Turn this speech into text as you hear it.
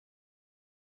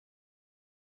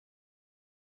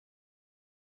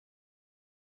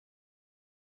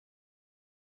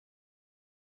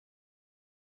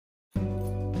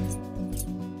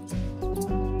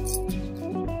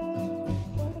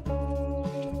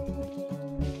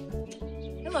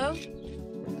Hello.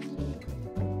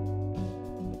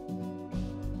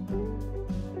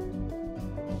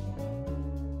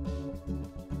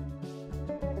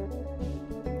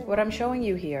 What I'm showing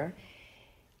you here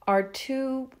are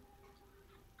two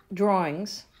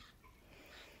drawings.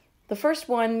 The first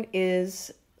one is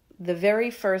the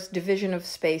very first division of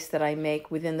space that I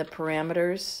make within the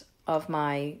parameters of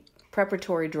my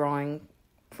preparatory drawing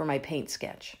for my paint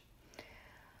sketch.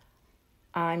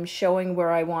 I'm showing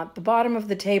where I want the bottom of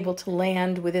the table to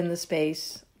land within the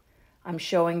space. I'm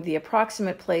showing the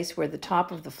approximate place where the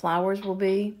top of the flowers will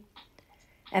be.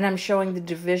 And I'm showing the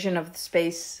division of the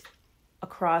space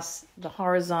across the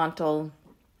horizontal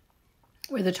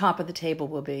where the top of the table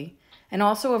will be. And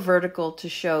also a vertical to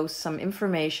show some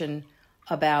information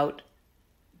about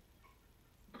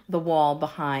the wall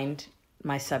behind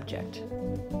my subject.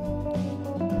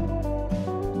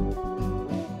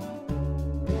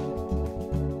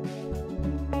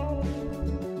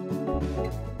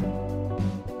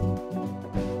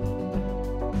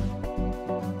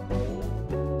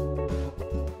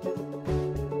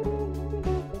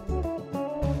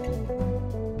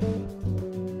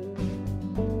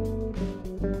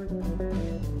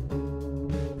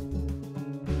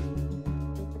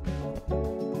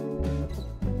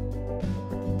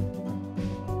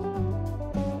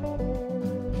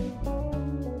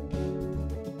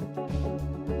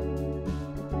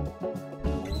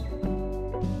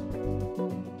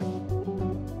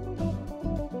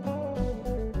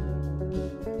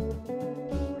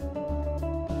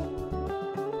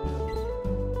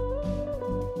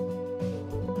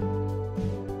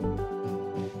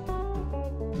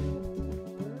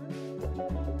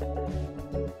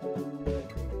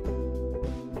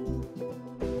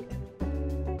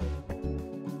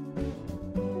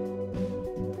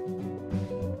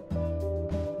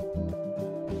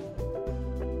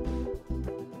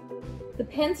 The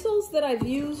pencils that I've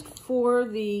used for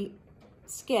the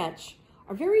sketch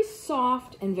are very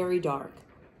soft and very dark.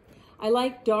 I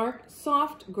like dark,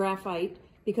 soft graphite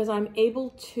because I'm able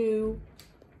to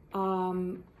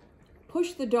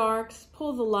push the darks,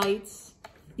 pull the lights,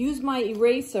 use my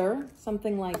eraser,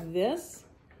 something like this,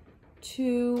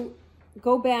 to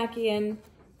go back in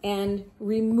and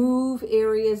remove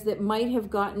areas that might have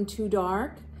gotten too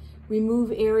dark,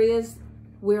 remove areas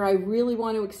where I really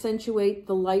want to accentuate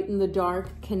the light and the dark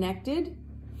connected,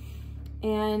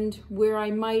 and where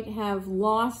I might have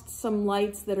lost some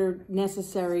lights that are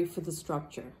necessary for the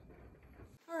structure.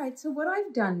 All right, so what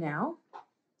I've done now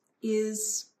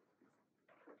is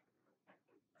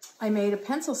I made a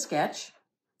pencil sketch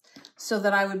so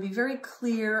that I would be very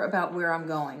clear about where I'm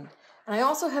going. And I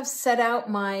also have set out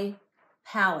my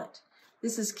palette.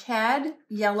 This is cadmium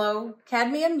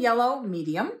yellow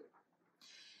medium.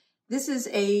 This is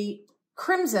a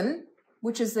crimson,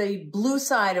 which is the blue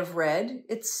side of red.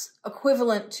 It's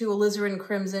equivalent to alizarin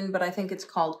crimson, but I think it's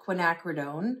called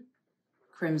quinacridone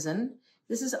crimson.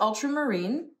 This is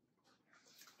ultramarine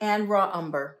and raw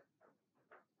umber,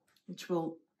 which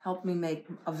will help me make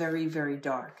a very, very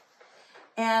dark.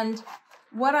 And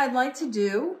what I'd like to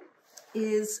do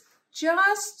is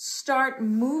just start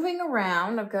moving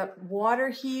around. I've got water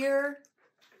here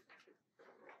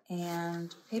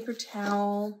and paper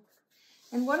towel.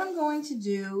 And what I'm going to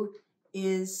do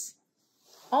is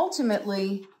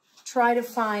ultimately try to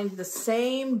find the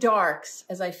same darks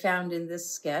as I found in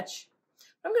this sketch.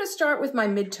 I'm going to start with my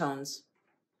midtones.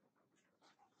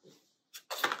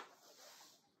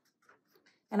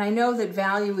 And I know that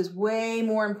value is way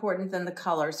more important than the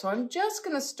color, so I'm just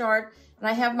going to start, and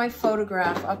I have my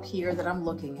photograph up here that I'm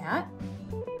looking at.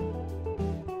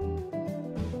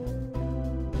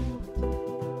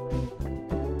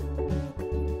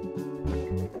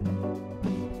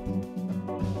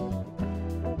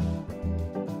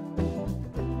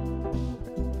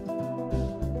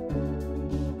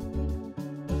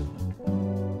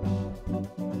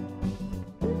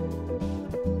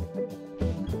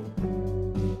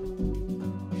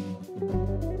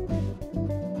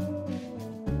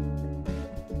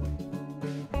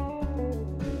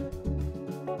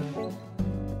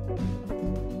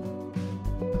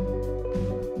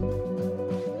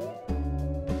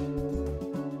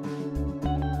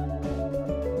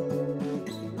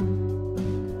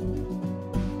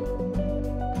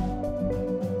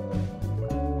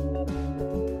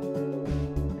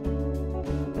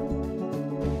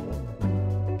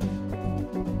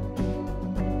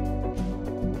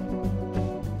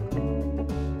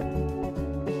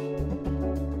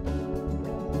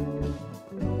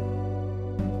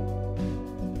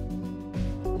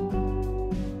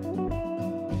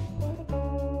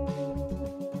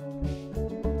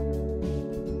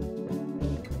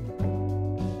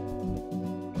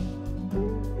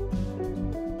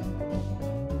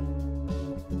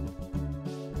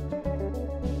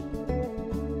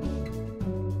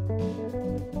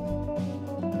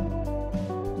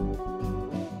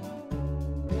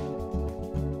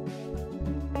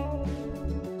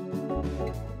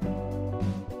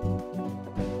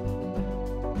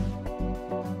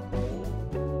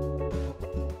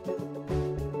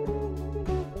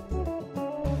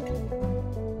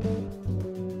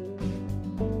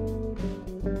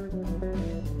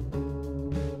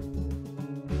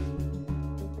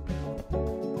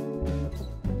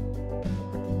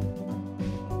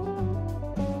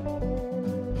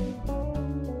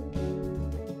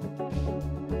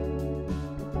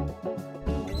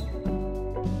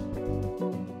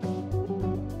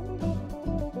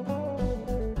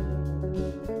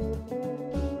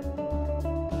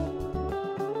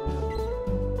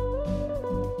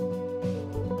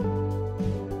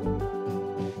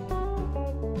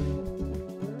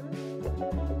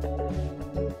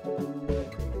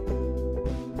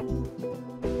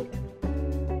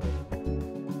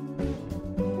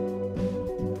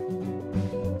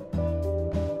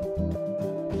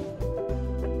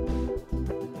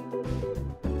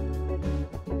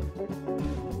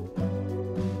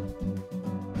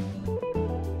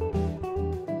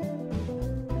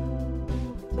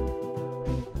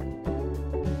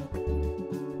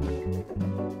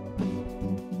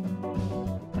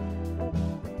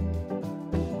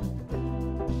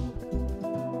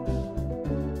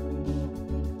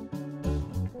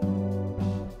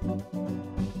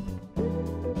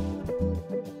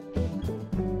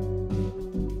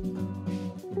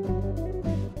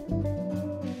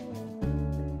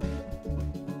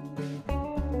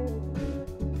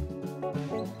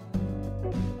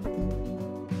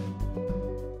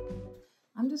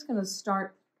 going to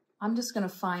start, I'm just going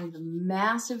to find the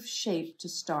massive shape to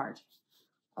start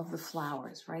of the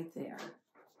flowers right there.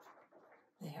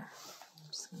 There. I'm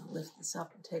just going to lift this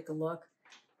up and take a look.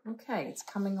 Okay, it's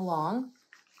coming along.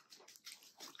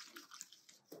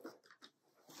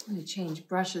 I'm going to change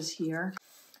brushes here.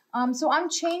 So I'm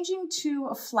changing to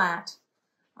a flat.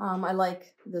 I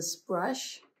like this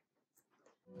brush.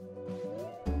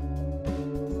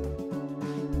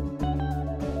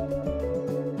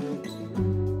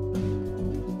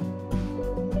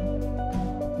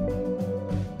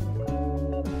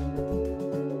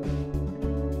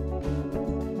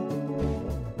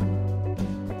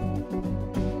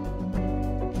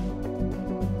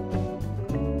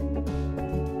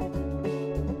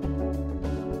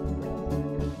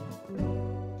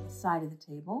 Side of the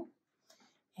table,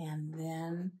 and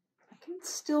then I can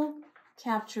still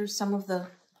capture some of the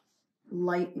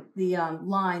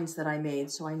lines that I made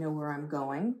so I know where I'm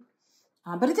going,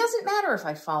 but it doesn't matter if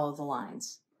I follow the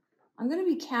lines. I'm going to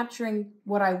be capturing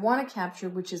what I want to capture,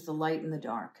 which is the light and the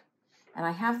dark, and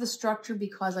I have the structure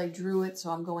because I drew it,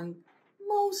 so I'm going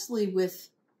mostly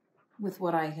with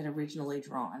what I had originally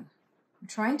drawn. I'm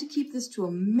trying to keep this to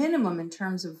a minimum in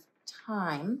terms of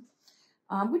time,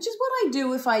 which is what I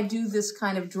do if I do this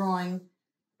kind of drawing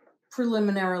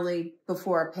preliminarily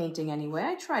before a painting anyway.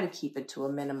 I try to keep it to a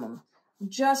minimum. I'm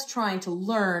just trying to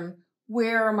learn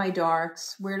where are my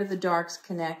darks, where do the darks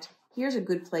connect. Here's a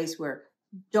good place where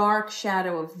dark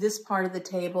shadow of this part of the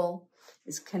table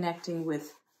is connecting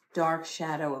with dark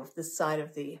shadow of this side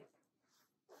of the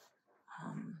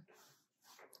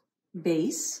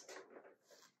base.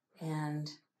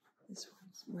 And this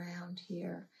one's round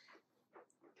here.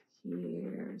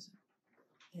 Here's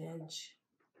edge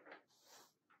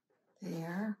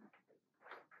there.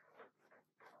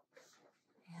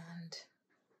 And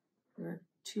there are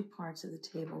two parts of the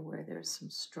table where there's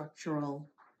some structural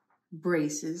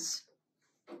braces.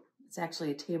 It's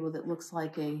actually a table that looks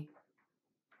like a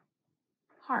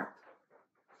harp.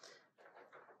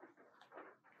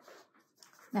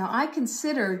 Now I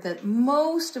consider that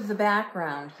most of the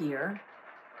background here,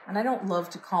 and I don't love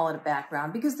to call it a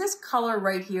background because this color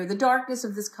right here, the darkness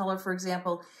of this color, for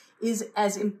example, is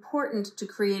as important to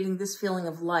creating this feeling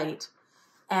of light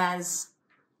as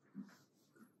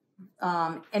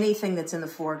anything that's in the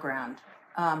foreground.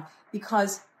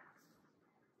 Because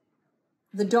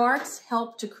the darks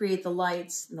help to create the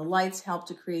lights, and the lights help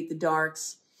to create the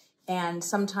darks, and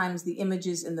sometimes the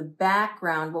images in the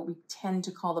background, what we tend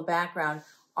to call the background,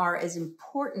 are as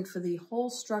important for the whole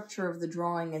structure of the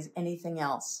drawing as anything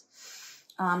else.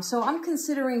 So I'm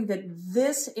considering that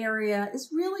this area is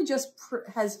really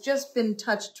has just been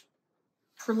touched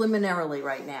preliminarily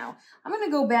right now. I'm going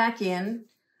to go back in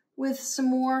with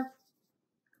some more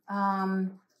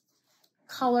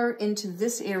color into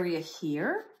this area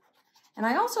here. And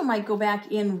I also might go back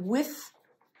in with,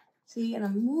 see, and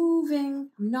I'm moving.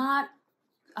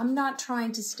 I'm not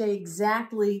trying to stay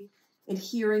exactly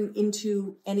adhering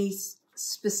into any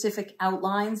specific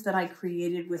outlines that I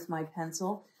created with my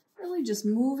pencil. Really just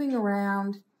moving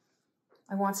around.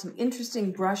 I want some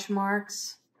interesting brush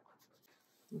marks.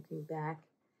 Looking back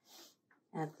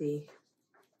at the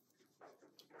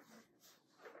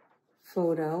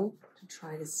photo to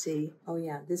try to see, oh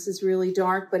yeah, this is really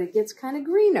dark, but it gets kind of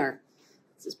greener.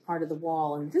 This is part of the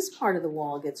wall, and this part of the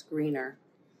wall gets greener.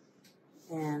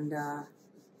 And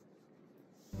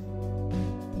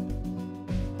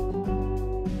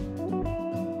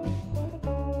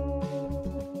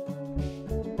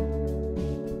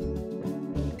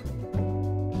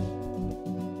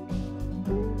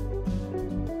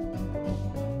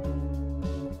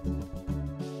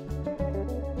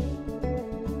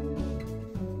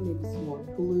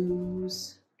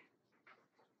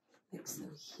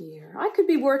here. I could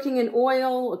be working in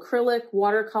oil, acrylic,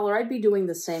 watercolor. I'd be doing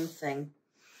the same thing.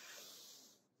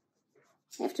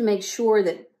 I have to make sure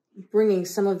that bringing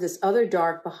some of this other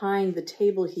dark behind the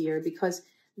table here, because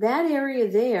that area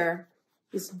there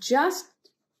is just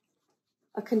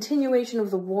a continuation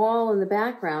of the wall in the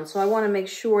background. So I want to make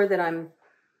sure that I'm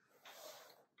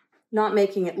not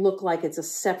making it look like it's a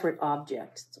separate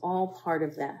object. It's all part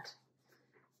of that.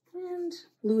 And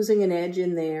losing an edge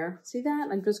in there. See that?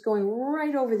 I'm just going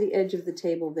right over the edge of the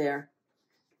table there.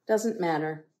 Doesn't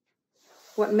matter.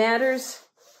 What matters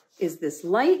is this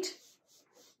light,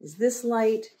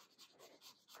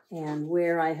 and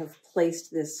where I have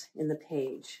placed this in the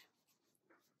page.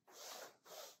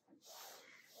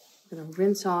 I'm going to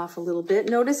rinse off a little bit.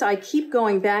 Notice I keep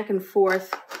going back and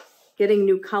forth, getting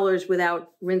new colors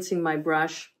without rinsing my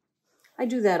brush. I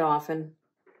do that often.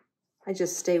 I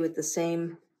just stay with the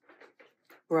same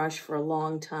brush for a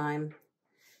long time.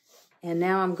 And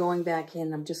now I'm going back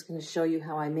in. I'm just going to show you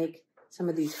how I make some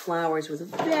of these flowers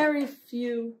with very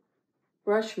few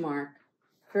brush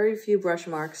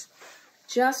marks,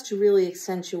 just to really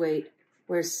accentuate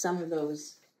where some of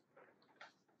those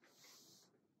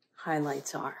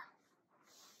highlights are.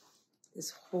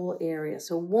 This whole area.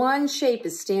 So one shape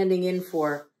is standing in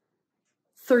for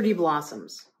 30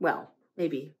 blossoms. Well,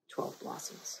 maybe 12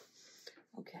 blossoms.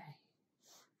 Okay.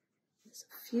 There's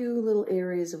a few little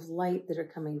areas of light that are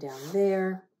coming down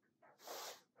there.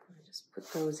 I'll just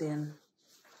put those in.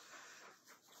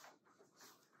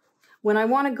 When I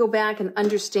want to go back and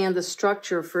understand the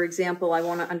structure, for example, I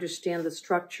want to understand the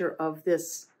structure of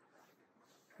this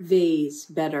vase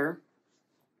better.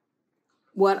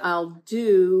 What I'll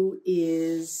do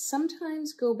is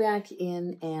sometimes go back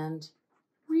in and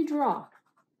redraw.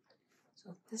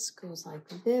 So this goes like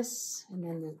this, and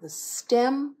then the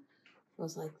stem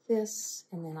goes like this,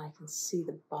 and then I can see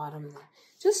the bottom there.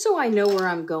 Just so I know where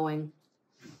I'm going.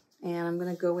 And I'm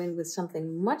going to go in with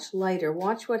something much lighter.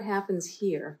 Watch what happens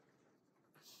here.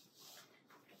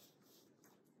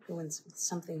 Go in with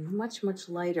something much, much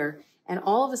lighter. And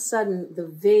all of a sudden, the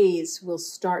vase will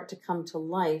start to come to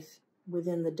life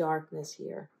within the darkness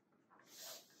here.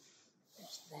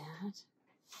 There's that.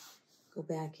 Go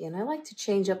back in. I like to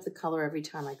change up the color every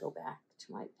time I go back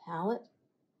to my palette.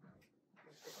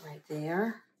 Right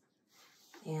there.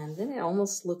 And then it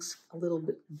almost looks a little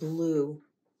bit blue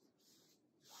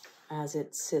as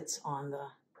it sits on the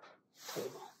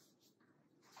table.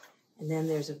 And then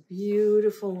there's a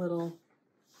beautiful little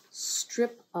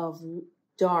strip of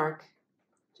dark,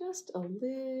 just a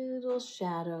little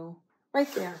shadow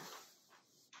right there,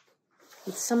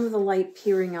 with some of the light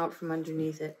peering out from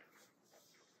underneath it.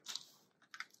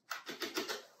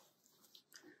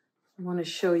 I want to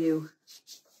show you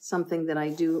something that I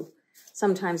do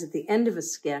sometimes at the end of a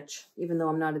sketch, even though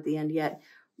I'm not at the end yet.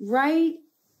 Right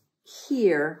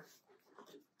here,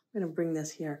 I'm going to bring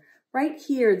this here. Right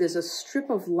here, there's a strip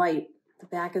of light at the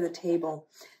back of the table.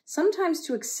 Sometimes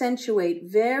to accentuate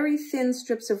very thin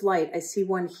strips of light. I see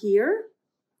one here,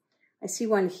 I see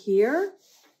one here,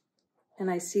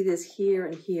 and I see this here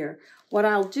and here. What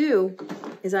I'll do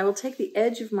is I will take the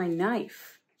edge of my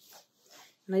knife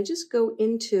and I just go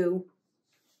into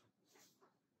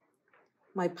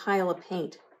my pile of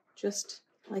paint, just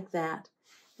like that.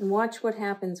 And watch what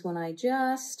happens when I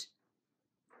just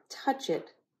touch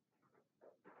it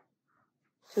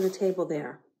to the table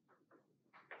there.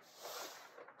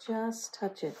 Just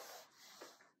touch it.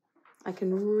 I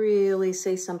can really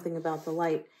say something about the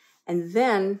light. And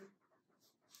then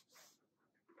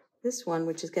this one,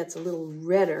 which gets a little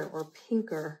redder or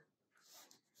pinker,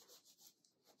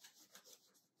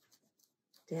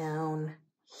 down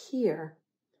here,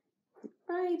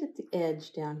 right at the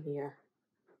edge down here.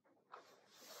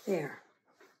 There.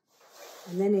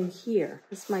 And then in here,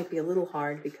 this might be a little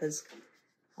hard because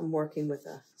I'm working with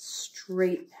a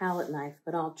straight palette knife,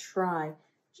 but I'll try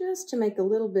just to make a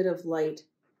little bit of light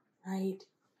right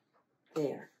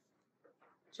there.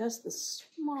 Just the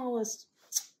smallest.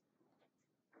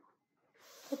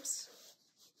 Oops.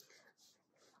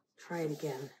 Try it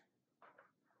again.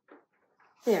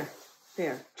 There,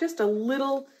 there. Just a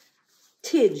little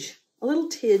tidge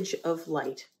of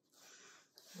light.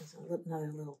 There's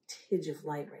another little tidge of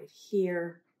light right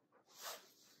here.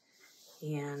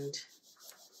 And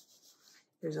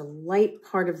there's a light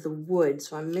part of the wood,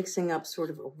 so I'm mixing up sort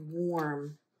of a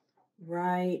warm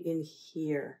right in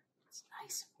here. It's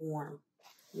nice, warm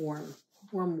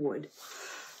wood.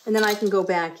 And then I can go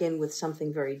back in with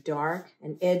something very dark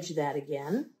and edge that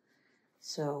again.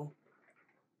 So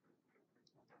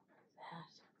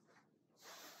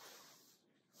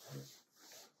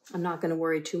I'm not going to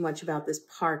worry too much about this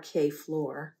parquet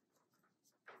floor.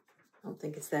 I don't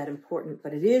think it's that important,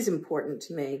 but it is important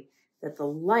to me that the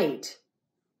light,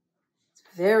 it's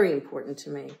very important to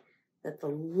me that the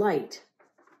light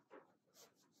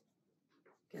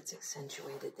gets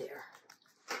accentuated there.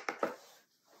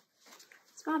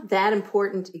 It's not that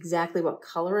important exactly what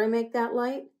color I make that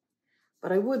light,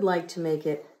 but I would like to make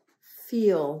it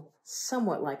feel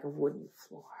somewhat like a wooden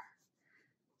floor.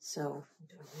 So I'm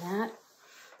doing that.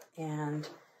 And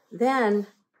then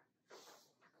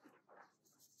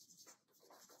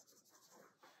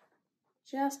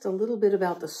just a little bit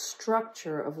about the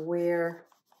structure of where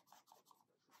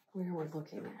we're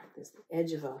looking at. There's the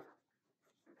edge of a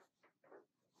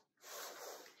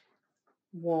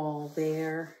wall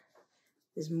there.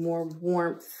 There's more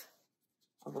warmth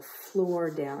of a floor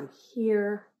down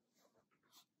here.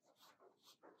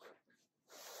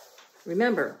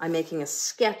 Remember, I'm making a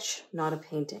sketch, not a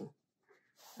painting.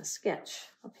 A sketch,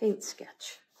 a paint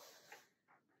sketch.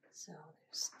 So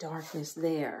There's darkness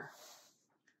there.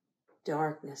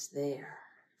 Darkness there.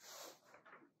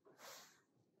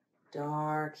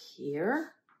 Dark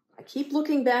here. I keep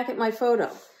looking back at my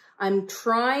photo. I'm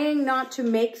trying not to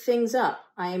make things up.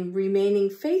 I am remaining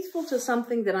faithful to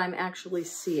something that I'm actually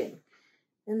seeing.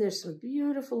 And there's some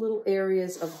beautiful little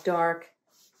areas of dark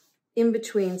in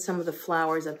between some of the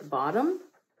flowers at the bottom.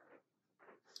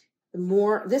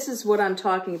 This is what I'm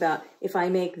talking about. If I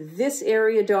make this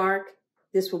area dark,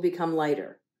 this will become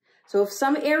lighter. So if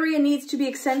some area needs to be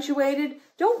accentuated,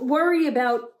 don't worry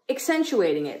about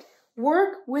accentuating it.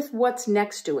 Work with what's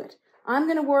next to it. I'm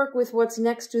going to work with what's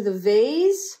next to the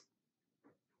vase,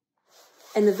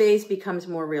 and the vase becomes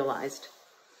more realized.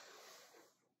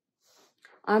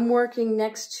 I'm working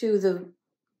next to the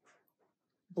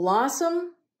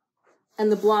blossom,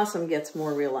 and the blossom gets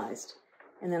more realized.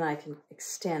 And then I can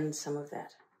extend some of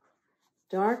that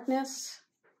darkness.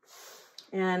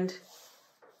 And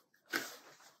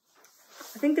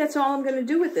I think that's all I'm going to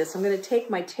do with this. I'm going to take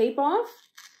my tape off.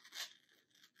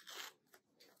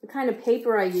 The kind of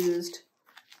paper I used,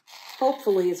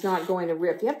 hopefully, is not going to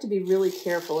rip. You have to be really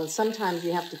careful, and sometimes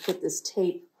you have to put this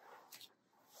tape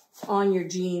on your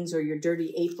jeans or your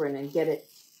dirty apron and get it,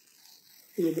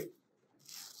 the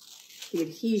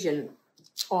adhesion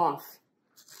off.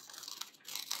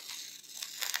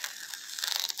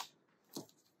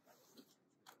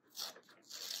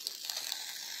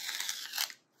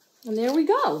 And there we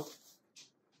go.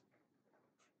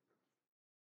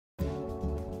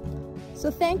 So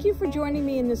thank you for joining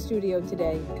me in the studio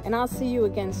today, and I'll see you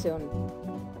again soon.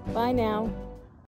 Bye now.